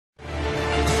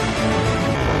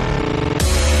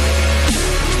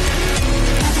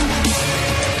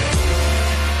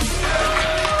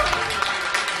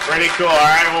Pretty cool. All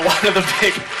right, well,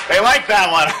 they like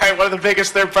that one. All right, one of the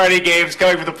biggest third-party games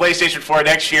coming for the PlayStation 4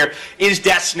 next year is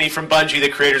Destiny from Bungie, the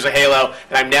creators of Halo.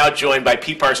 And I'm now joined by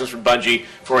Pete Parsons from Bungie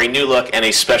for a new look and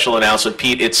a special announcement.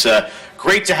 Pete, it's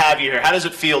great to have you here. How does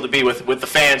it feel to be with the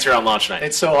fans here on launch night?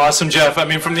 It's so awesome, Jeff. I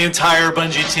mean, from the entire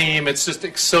Bungie team, it's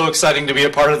just so exciting to be a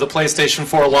part of the PlayStation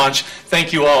 4 launch.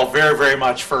 Thank you all very, very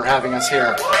much for having us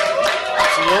here.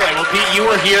 Absolutely. Well, Pete, you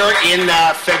were here in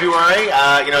February.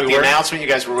 The announcement, you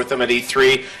guys were with them at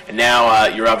E3, and now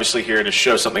you're obviously here to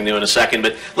show something new in a second.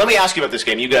 But let me ask you about this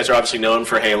game. You guys are obviously known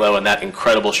for Halo and that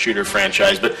incredible shooter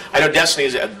franchise, but I know Destiny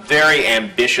is a very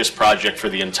ambitious project for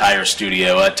the entire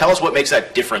studio. Tell us what makes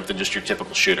that different than just your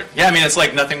typical shooter. Yeah, I mean, it's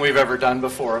like nothing we've ever done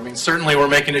before. I mean, certainly we're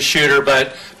making a shooter,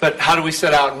 but how do we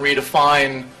set out and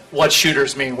redefine what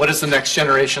shooters mean? What does the next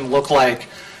generation look like?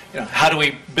 How do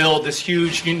we build this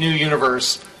huge new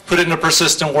universe, put it in a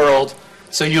persistent world,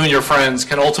 so you and your friends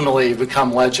can ultimately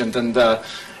become legend? And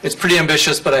it's pretty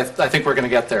ambitious, but I think we're going to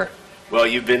get there. Well,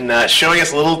 you've been showing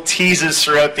us little teases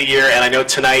throughout the year, and I know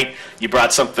tonight you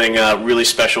brought something really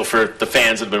special for the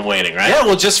fans that have been waiting, right? Yeah,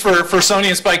 well, just for Sony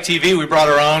and Spike TV, we brought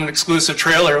our own exclusive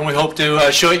trailer, and we hope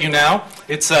to show it you now.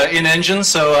 It's in-engine,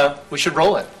 so we should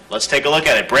roll it. Let's take a look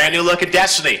at it. Brand new look at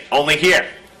Destiny, only here.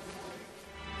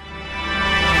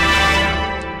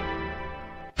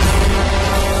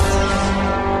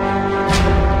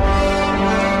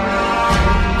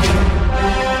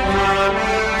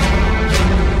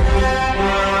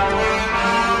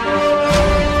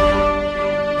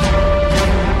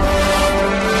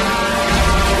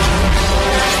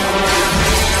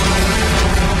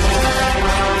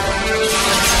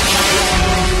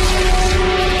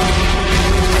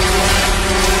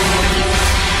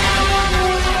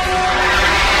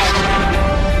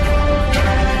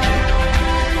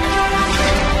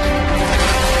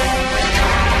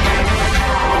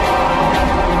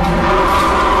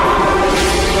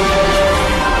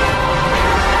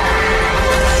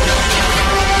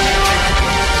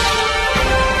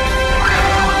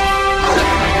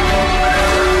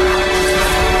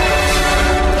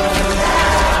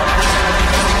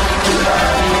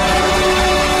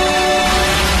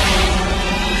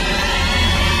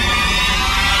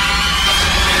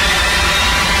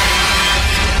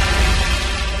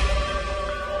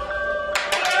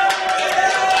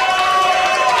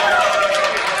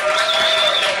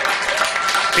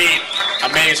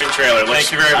 Amazing trailer.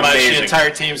 Thank you very much. Amazing. The entire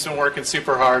team's been working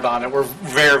super hard on it. We're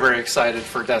very, very excited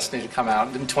for Destiny to come out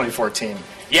in 2014.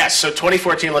 Yes, so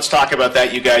 2014, let's talk about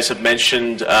that. You guys have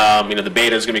mentioned, the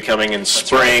beta is going to be coming in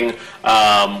spring.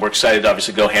 Right. We're excited to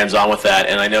obviously go hands-on with that.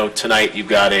 And I know tonight you've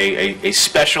got a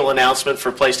special announcement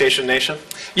for PlayStation Nation.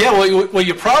 Yeah, well, what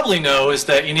you probably know is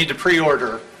that you need to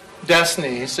pre-order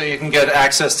Destiny so you can get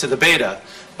access to the beta.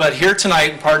 But here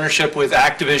tonight, in partnership with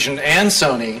Activision and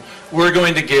Sony, we're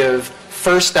going to give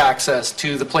first access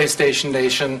to the PlayStation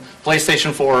Nation,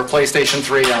 PlayStation 4, PlayStation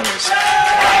 3 owners.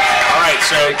 All right,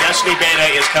 so Destiny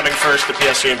beta is coming first to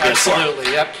PS3 and PS4.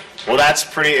 Absolutely, yep. Well, that's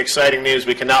pretty exciting news.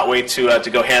 We cannot wait to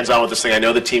go hands-on with this thing. I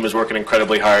know the team is working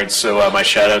incredibly hard, so my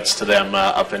shout-outs to them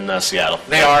up in Seattle.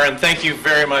 They are, and thank you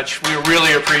very much. We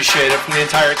really appreciate it from the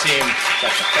entire team.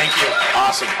 Thank you.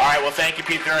 Awesome. All right, well, thank you,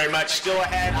 Pete, very much. Still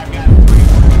ahead, I've got...